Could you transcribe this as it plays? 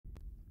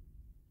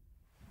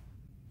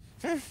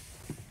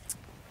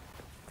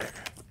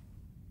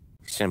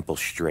Simple,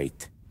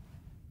 straight.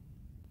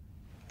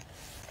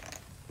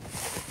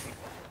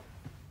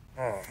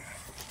 I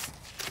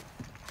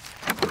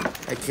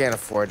can't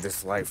afford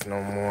this life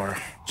no more.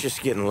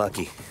 Just getting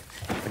lucky.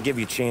 I'll give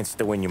you a chance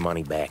to win your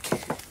money back.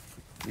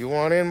 You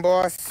want in,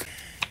 boss?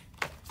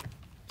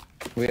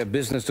 We have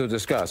business to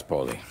discuss,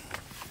 Paulie.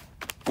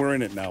 We're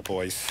in it now,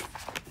 boys.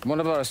 One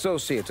of our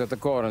associates at the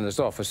coroner's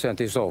office sent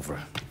this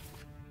over.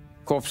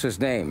 Corpse's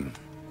name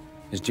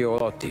is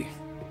Giolotti.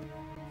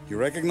 You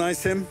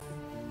recognize him?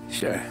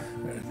 Sure.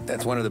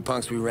 That's one of the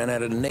punks we ran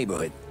out of the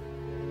neighborhood.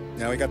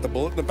 Now he got the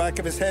bullet in the back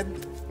of his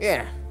head?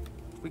 Yeah,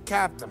 we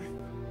capped him.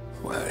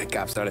 Well, the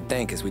cops started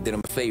thanking us. We did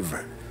him a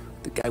favor.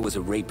 The guy was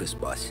a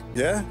rapist, boss.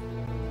 Yeah?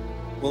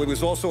 Well, he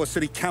was also a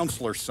city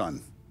councilor's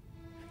son.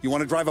 You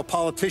want to drive a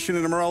politician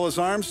into Morella's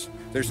arms?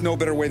 There's no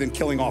better way than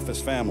killing off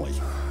his family.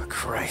 Oh,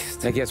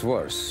 Christ. It gets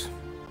worse.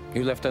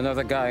 You left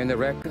another guy in the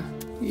wreck?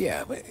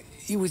 Yeah, but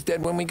he was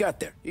dead when we got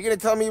there. You gonna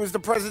tell me he was the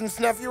president's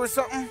nephew or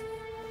something?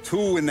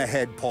 2 in the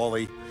head,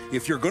 Paulie.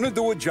 If you're gonna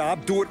do a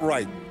job, do it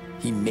right.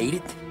 He made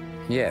it?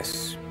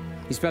 Yes.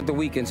 He spent the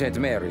week in St.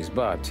 Mary's,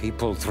 but he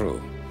pulled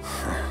through.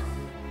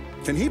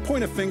 Can he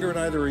point a finger at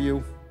either of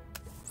you?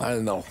 I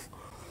don't know.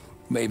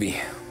 Maybe.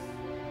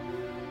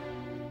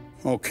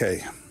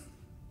 Okay.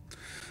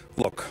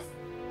 Look.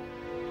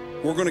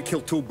 We're gonna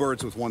kill 2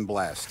 birds with 1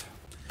 blast.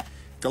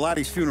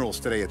 Galante's funeral's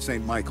today at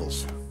St.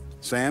 Michael's.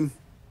 Sam,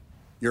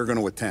 you're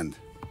gonna attend.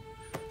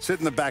 Sit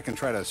in the back and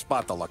try to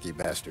spot the lucky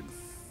bastard.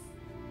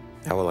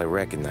 How will I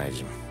recognize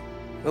him?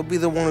 He'll be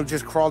the one who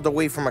just crawled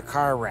away from a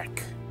car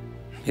wreck.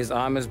 His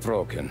arm is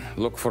broken.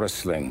 Look for a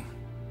sling.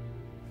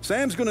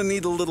 Sam's gonna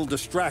need a little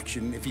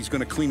distraction if he's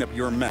gonna clean up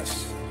your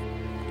mess.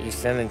 He's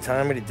sending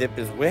Tommy to dip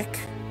his wick?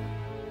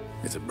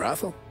 It's a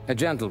brothel? A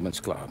gentleman's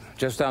club,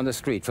 just down the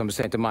street from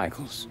St.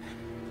 Michael's.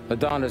 The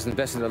Don has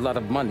invested a lot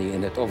of money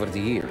in it over the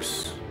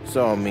years.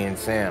 So, me and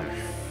Sam.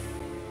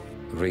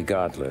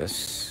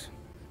 Regardless,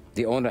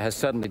 the owner has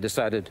suddenly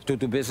decided to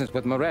do business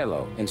with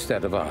Morello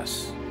instead of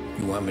us.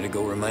 You want me to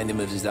go remind him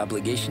of his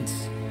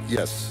obligations?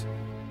 Yes.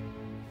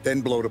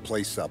 Then blow the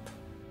place up.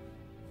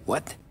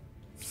 What?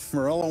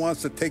 Morello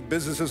wants to take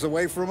businesses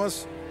away from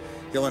us?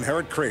 He'll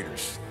inherit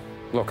craters.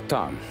 Look,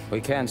 Tom, we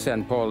can't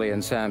send Paulie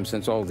and Sam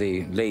since all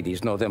the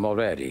ladies know them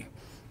already.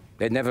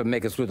 They'd never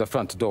make it through the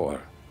front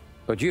door.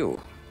 But you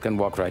can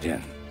walk right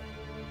in.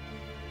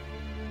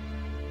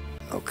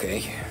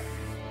 Okay.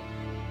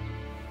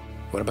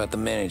 What about the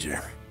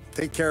manager?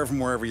 Take care of him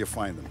wherever you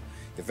find him.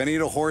 If any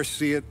of the horse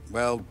see it,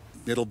 well,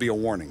 it'll be a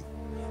warning.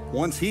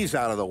 Once he's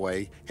out of the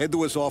way, head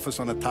to his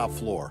office on the top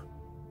floor.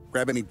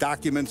 Grab any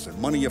documents and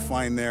money you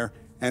find there,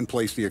 and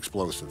place the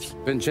explosives.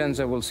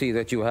 Vincenzo will see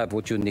that you have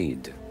what you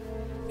need.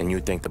 And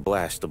you think the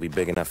blast will be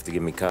big enough to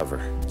give me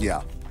cover?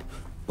 Yeah,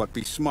 but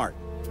be smart.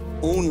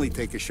 Only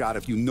take a shot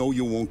if you know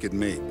you won't get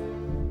made.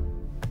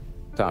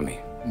 Tommy,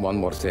 one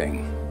more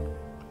thing.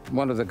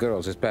 One of the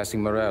girls is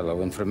passing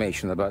Morello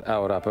information about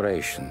our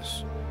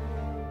operations.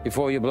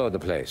 Before you blow the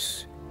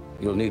place,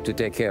 you'll need to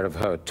take care of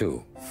her,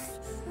 too.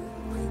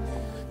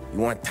 You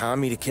want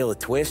Tommy to kill a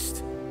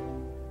twist?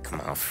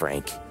 Come on,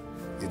 Frank.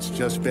 It's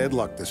just bad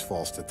luck this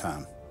falls to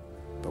Tom.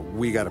 But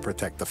we gotta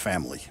protect the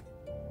family.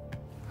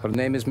 Her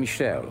name is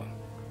Michelle.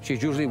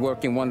 She's usually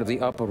working one of the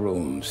upper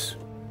rooms.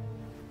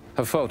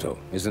 Her photo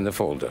is in the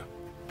folder.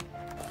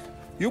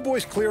 You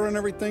boys clear on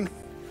everything?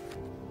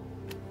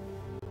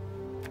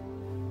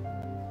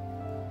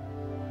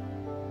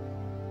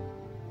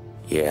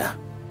 Yeah.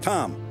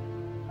 Tom.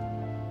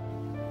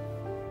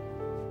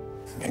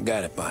 I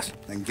got it, boss.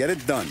 Then get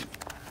it done.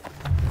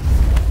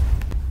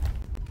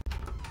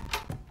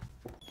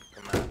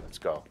 Come on, let's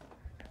go.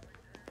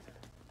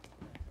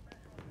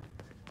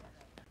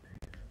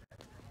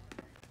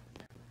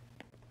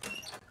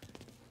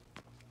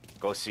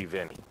 Go see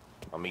Vinny.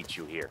 I'll meet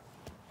you here.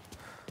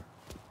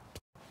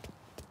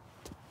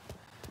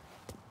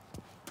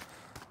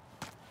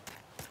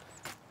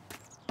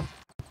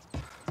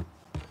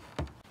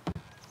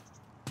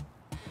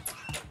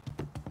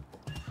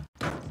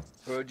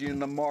 Heard you in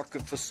the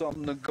market for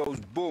something that goes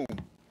boom.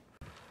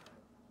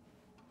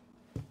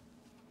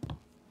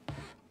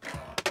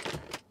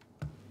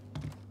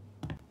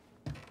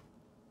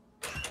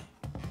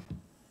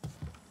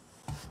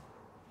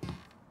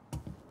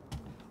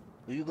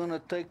 Are you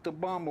gonna take the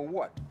bomb or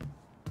what?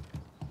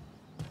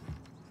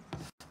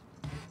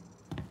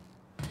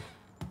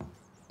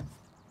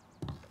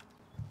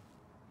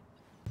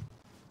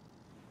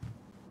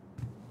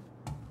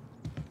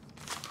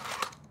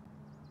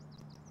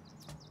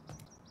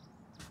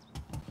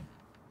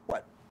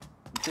 What?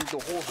 You think the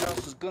whole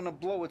house is gonna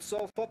blow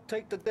itself up?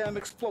 Take the damn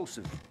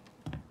explosive.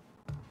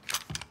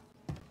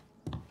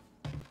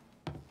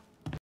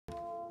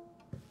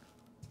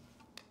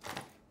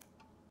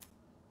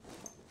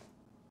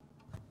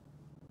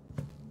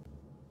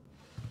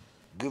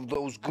 Give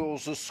those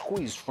girls a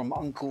squeeze from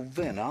Uncle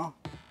Vin, huh?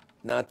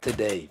 Not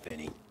today,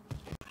 Vinny.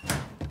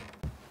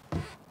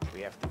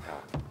 We have to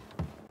talk.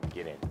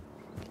 Get in.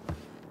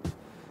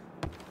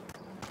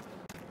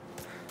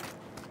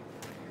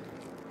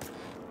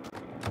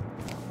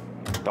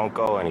 Don't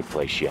go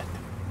anyplace yet.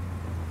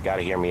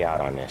 Gotta hear me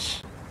out on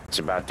this. It's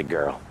about the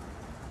girl.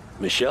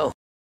 Michelle?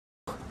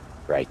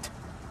 Right.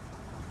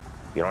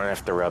 You don't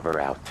have to rub her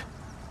out.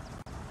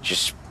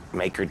 Just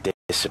make her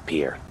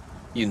disappear.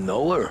 You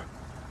know her?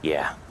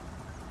 Yeah.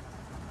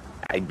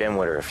 I've been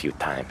with her a few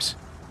times.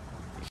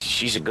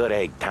 She's a good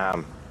egg,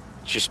 Tom.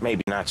 Just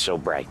maybe not so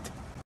bright.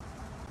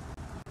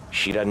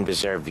 She doesn't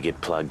deserve to get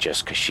plugged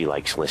just 'cause she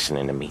likes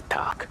listening to me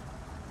talk.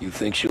 You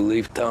think she'll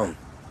leave town?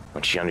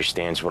 When she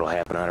understands what'll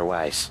happen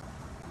otherwise,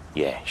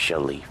 yeah,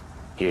 she'll leave.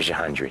 Here's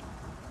 100.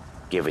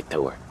 Give it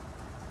to her.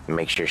 And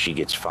make sure she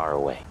gets far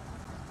away.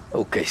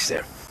 Okay,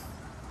 Sam.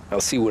 I'll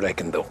see what I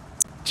can do.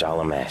 That's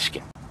all I'm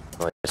asking.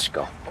 Let's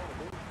go.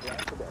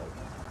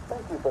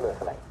 Thank you for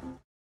listening.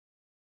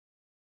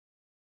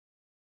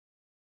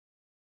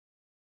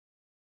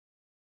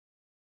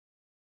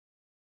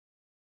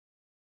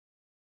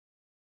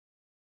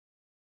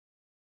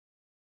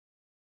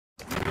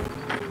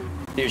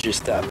 Here's your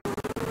stop.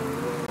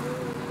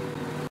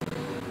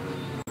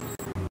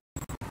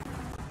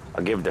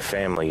 I'll give the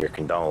family your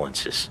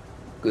condolences.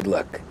 Good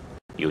luck.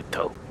 You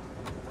too.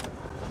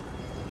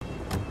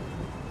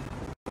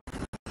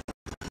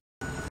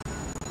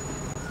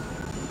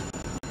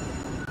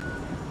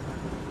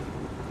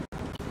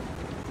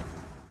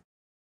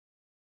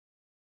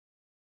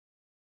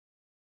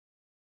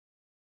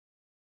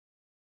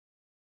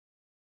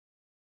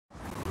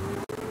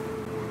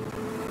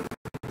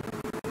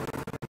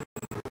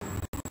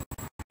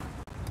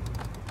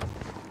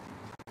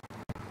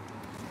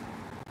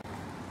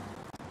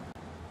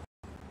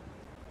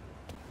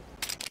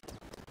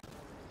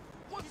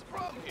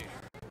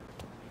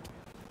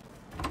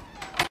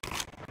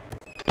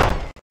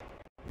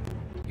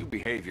 You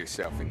behave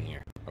yourself in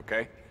here,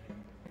 okay?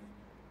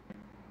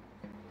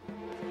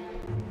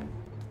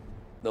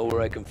 Know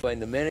where I can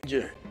find the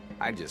manager?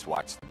 I just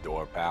watched the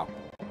door, pal.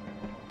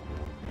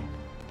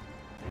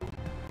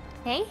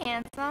 Hey,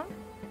 handsome.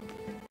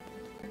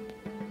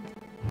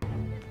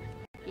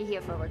 You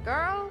here for a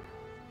girl,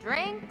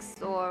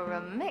 drinks, or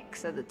a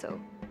mix of the two?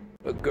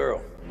 A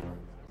girl.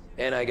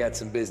 And I got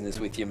some business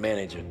with your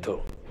manager,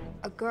 too.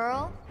 A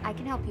girl I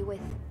can help you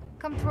with.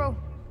 Come through.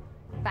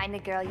 Find the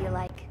girl you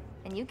like,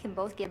 and you can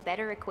both get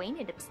better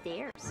acquainted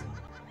upstairs.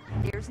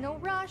 There's no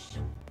rush.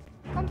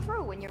 Come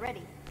through when you're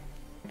ready.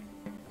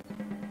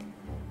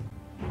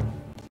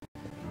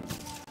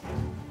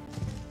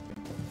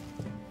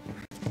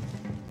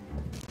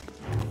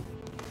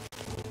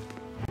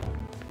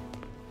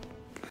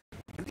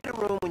 You get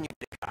a room when you're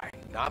the guy,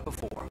 not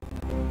before.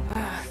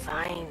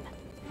 Fine.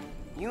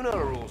 You know the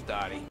rules,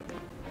 Dottie.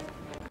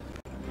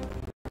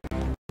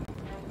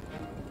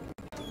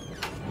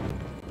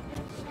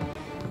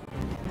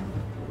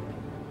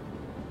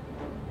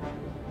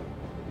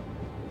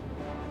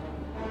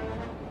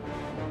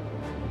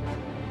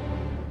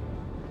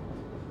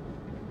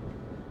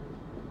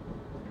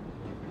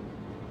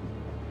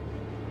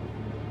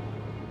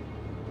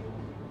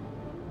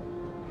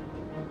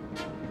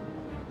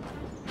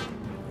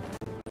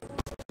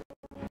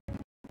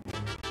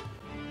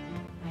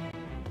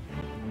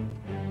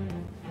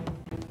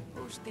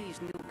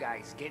 These new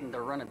guys getting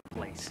to run the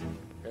place.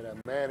 And a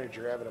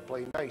manager having to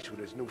play nice with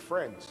his new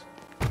friends.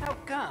 How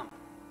come?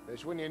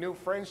 That's when your new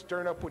friends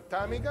turn up with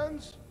Tommy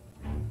guns?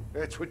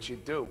 That's what you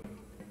do.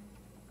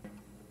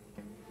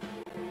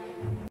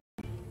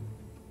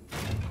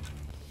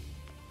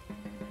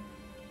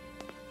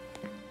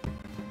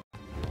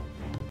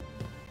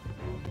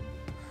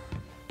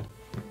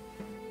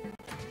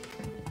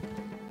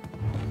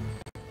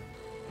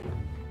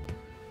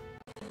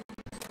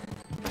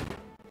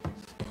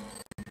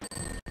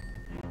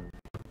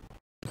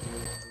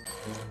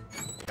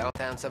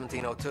 Downtown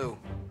 1702.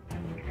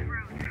 It's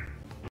Rose.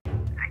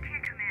 I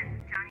can't come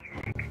in.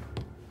 Johnny's sick.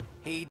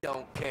 He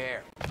don't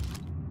care.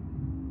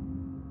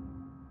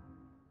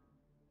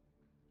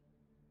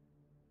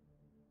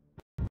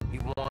 He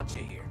wants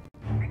you here.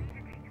 I need to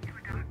take him to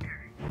a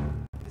doctor.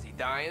 Is he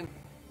dying?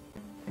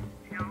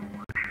 No,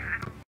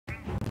 I don't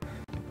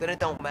think... Then it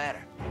don't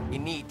matter. You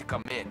need to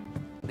come in.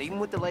 Leave him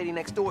with the lady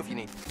next door if you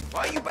need.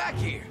 Why are you back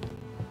here?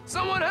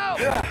 Someone help!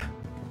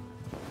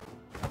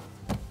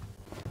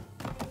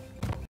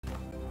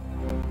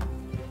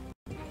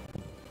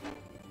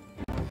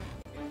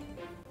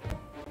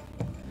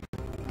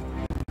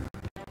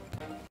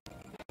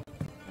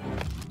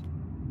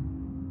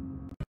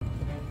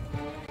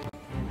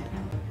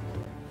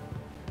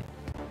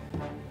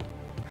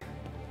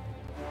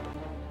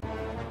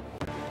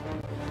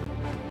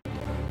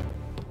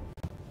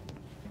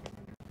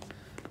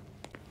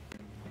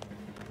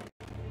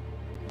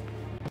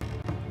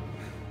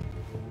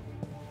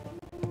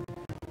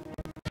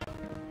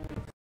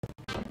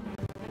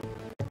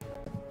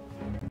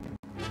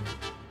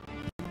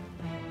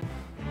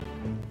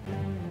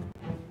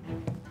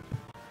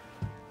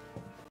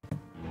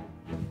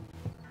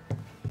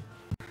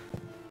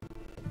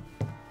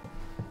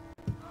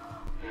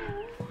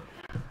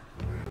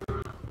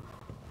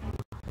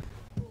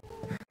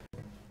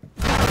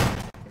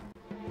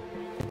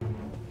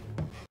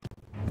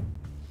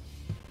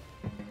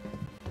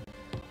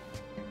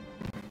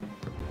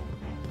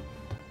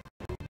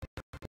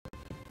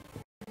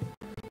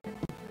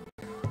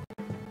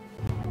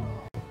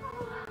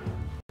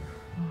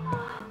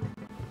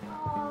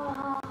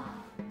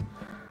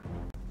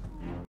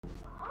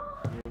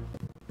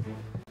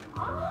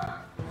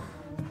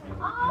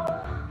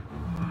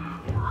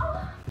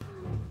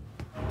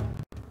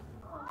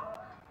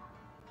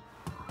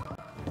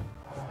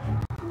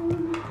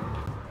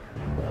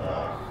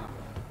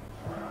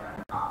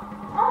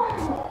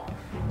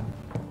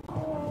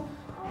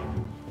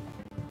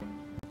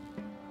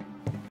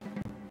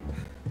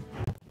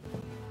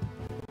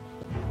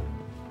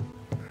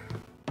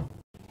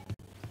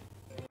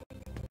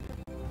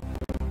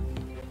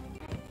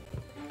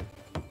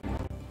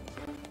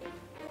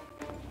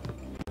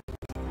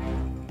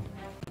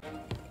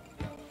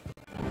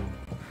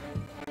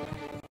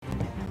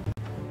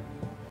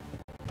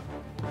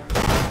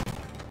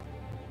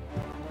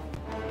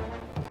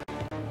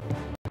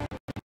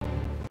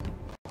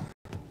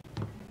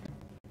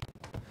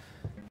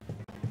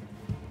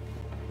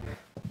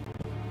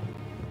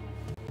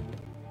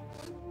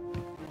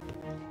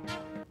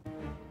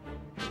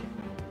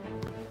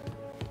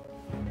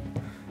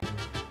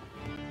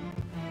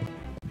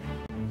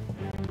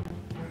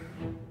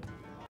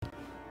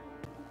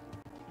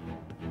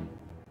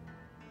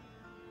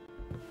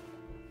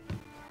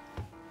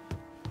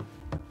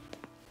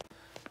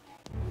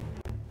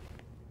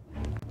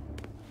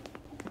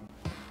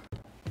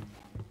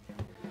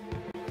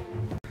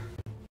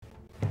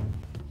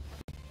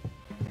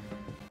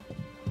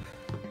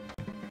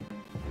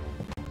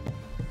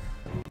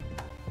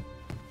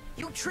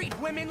 You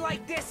treat women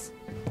like this?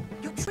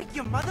 You treat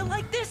your mother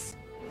like this?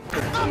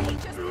 He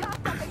just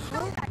popped up and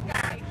killed that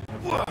guy.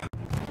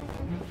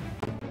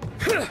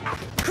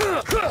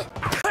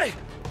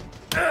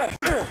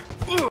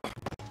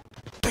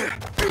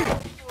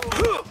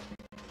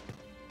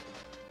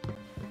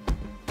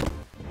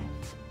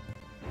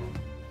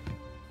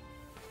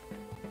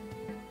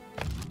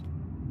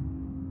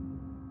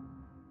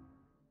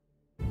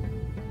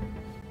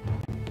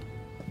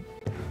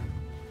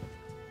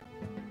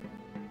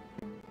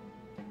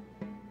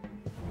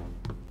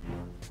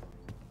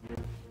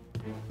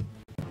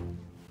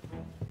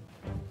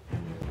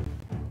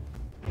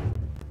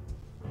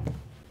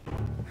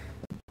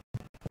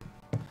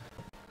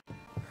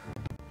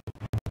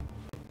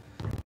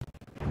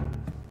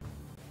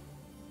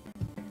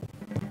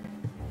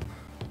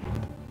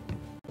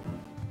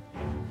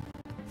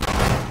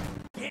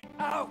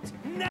 Out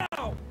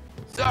now!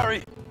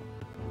 Sorry.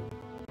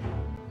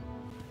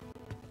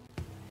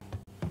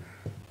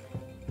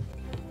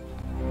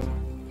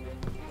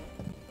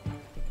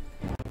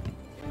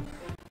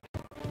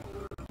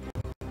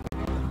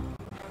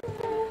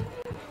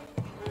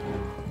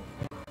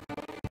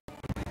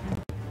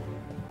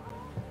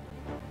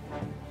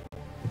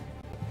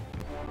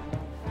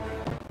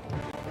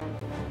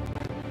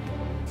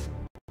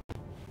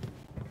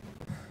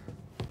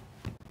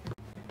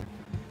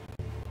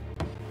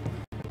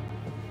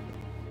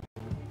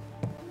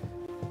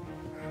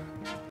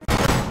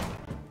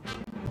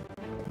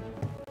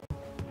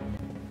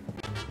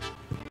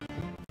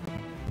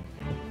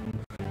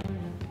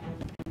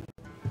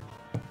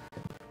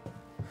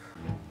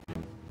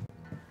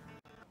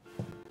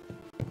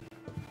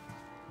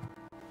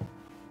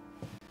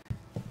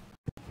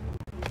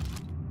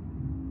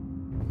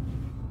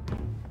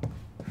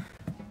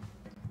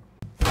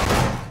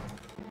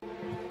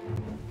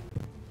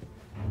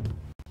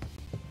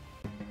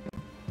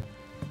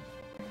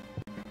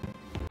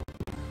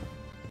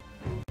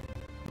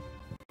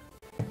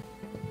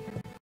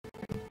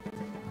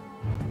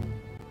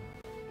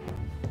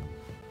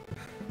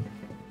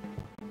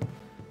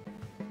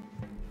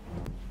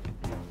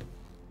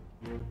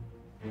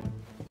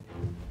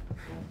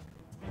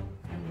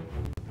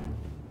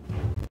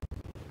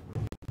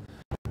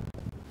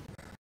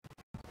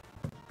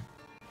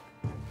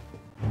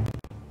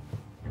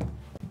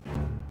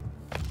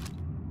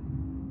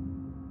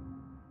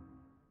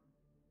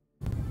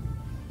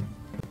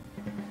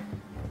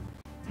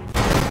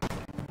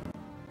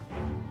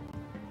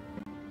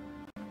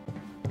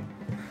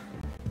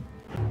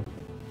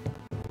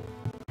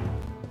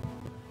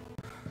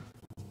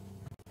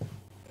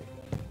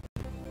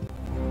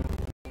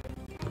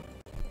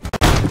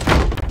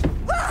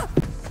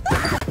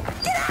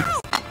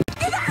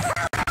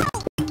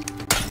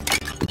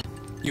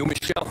 You,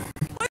 Michelle?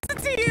 What's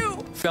it to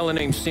you? Fella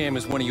named Sam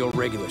is one of your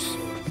regulars.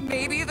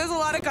 Maybe there's a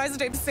lot of guys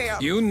named Sam.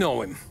 You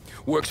know him.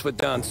 Works for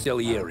Don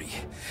Salieri.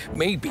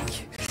 Maybe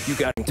you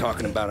got him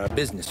talking about our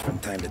business from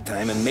time to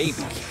time, and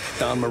maybe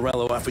Don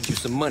Morello offered you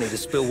some money to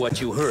spill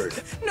what you heard.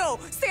 No,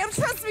 Sam,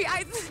 trust me.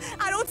 I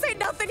don't say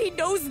nothing. He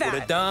knows that.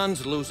 Well, the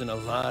Don's losing a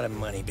lot of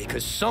money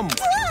because someone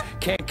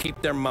can't keep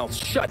their mouths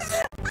shut.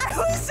 I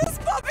was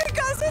just bumping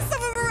guns with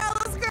some of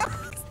Morello's girls.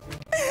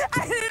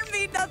 I didn't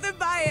mean nothing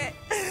by it.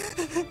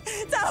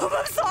 Tell him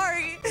I'm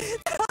sorry.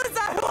 Tell him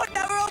I won't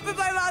never open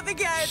my mouth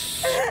again.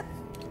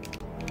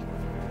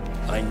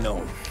 I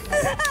know.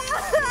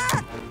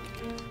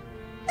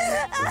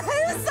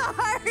 I'm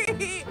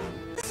sorry.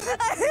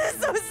 I'm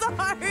so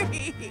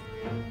sorry.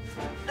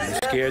 You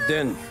scared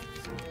then?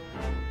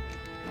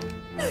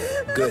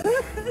 Good.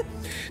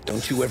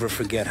 Don't you ever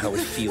forget how it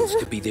feels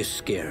to be this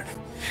scared.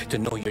 To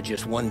know you're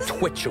just one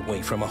twitch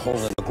away from a hole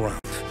in the ground.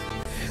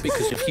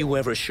 Because if you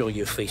ever show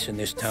your face in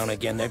this town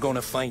again, they're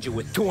gonna find you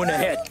with two in the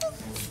head.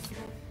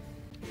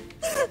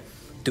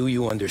 Do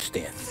you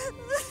understand?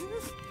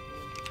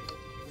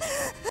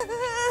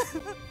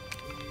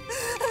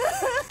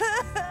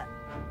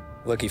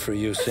 Lucky for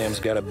you, Sam's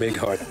got a big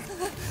heart.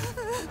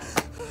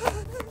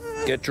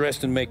 Get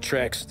dressed and make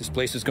tracks. This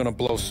place is gonna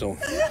blow soon.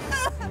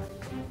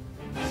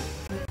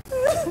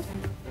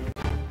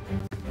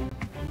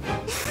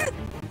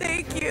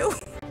 Thank you.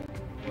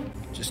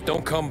 Just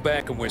don't come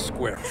back and we're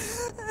square.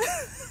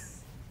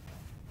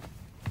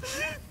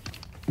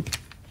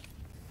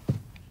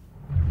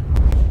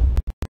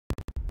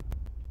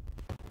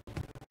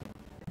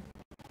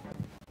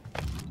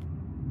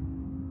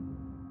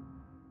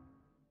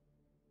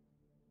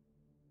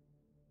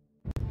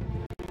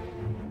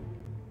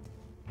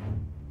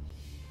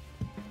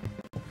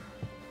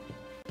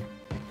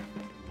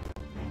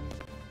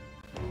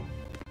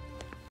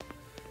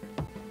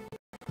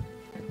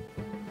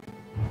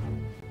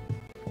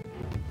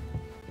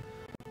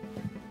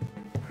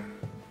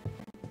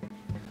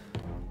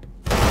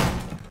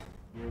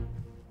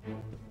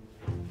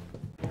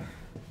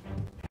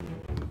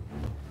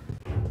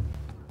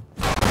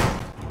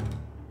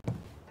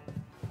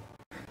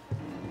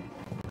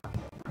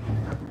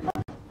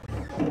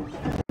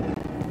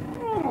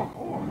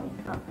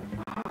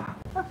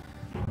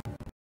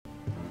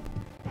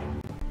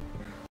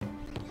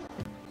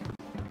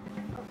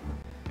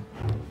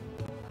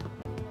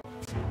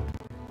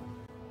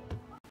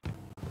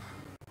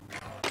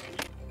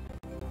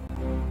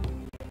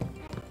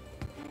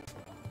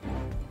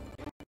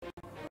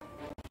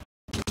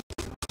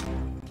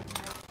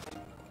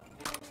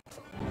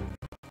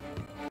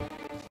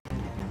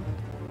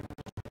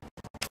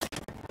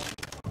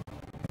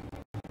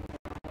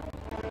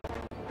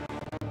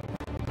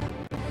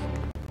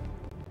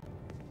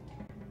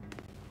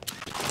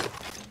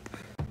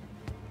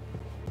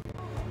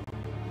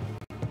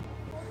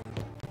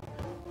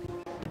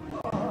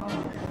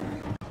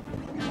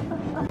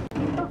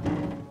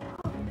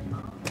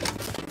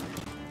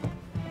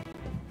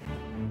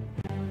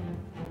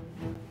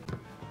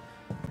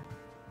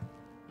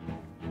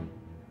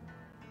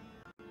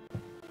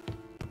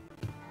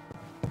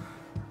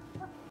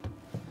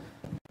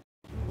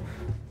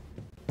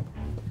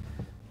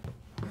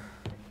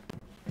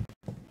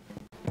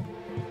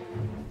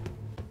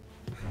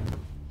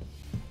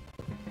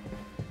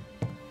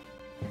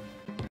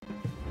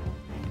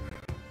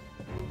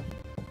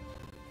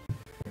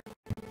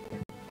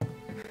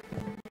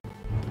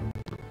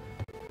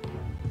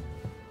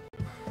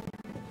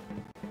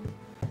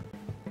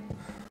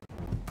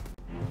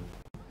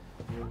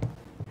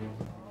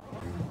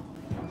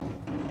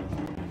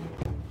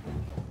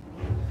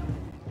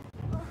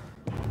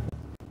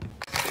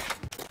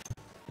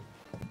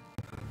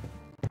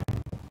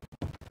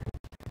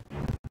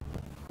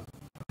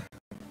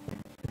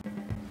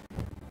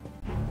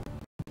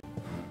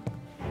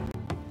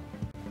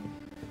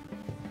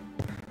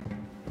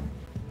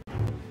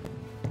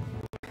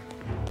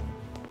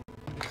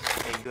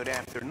 Good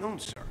afternoon,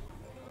 sir.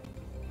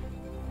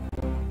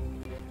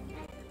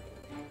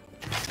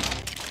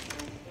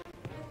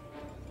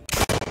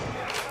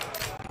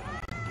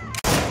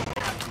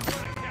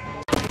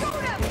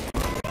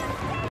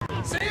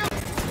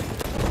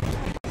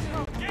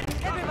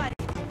 Everybody,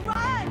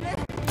 run!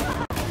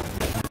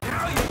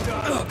 Now you're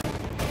done!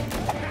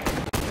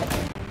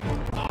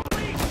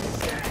 Holy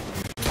shit!